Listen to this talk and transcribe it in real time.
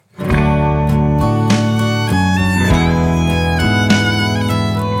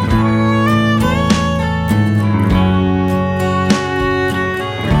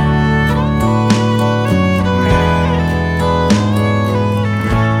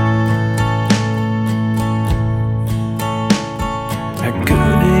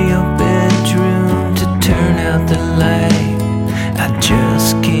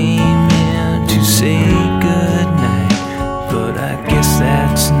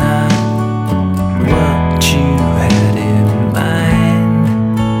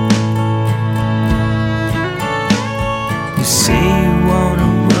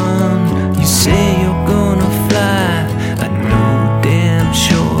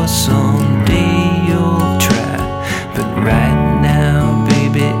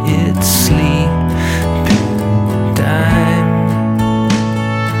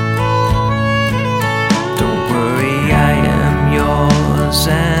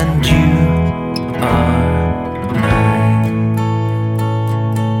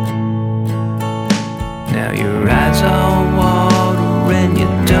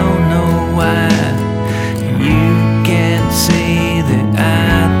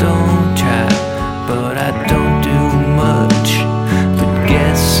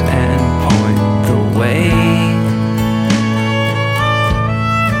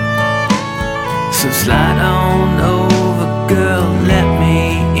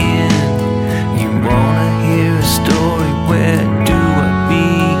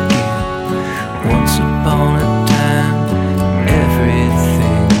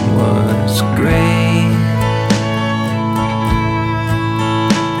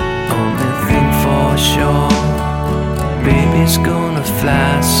sure baby's gonna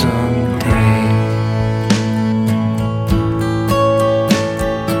fly someday.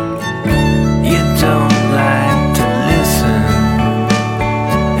 You don't like to listen,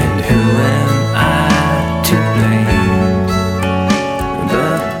 and who am I to blame?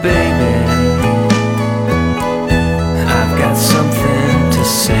 But baby, I've got something to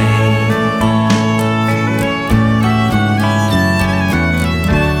say.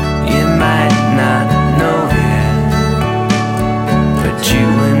 You might not know it, but you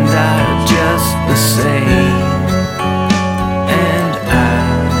and I are just the same. And I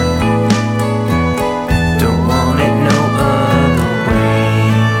don't want it no other way.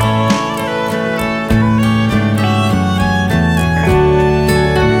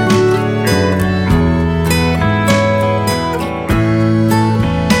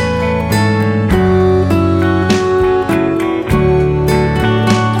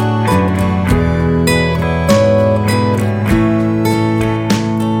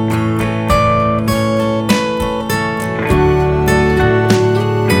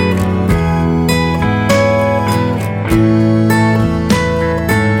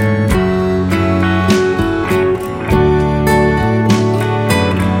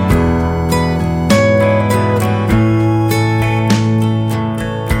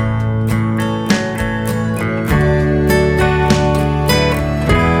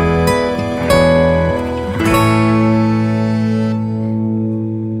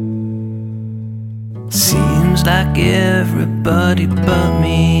 Seems like everybody but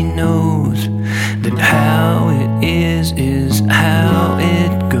me knows that how it is how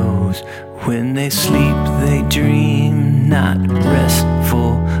it goes. When they sleep they dream, not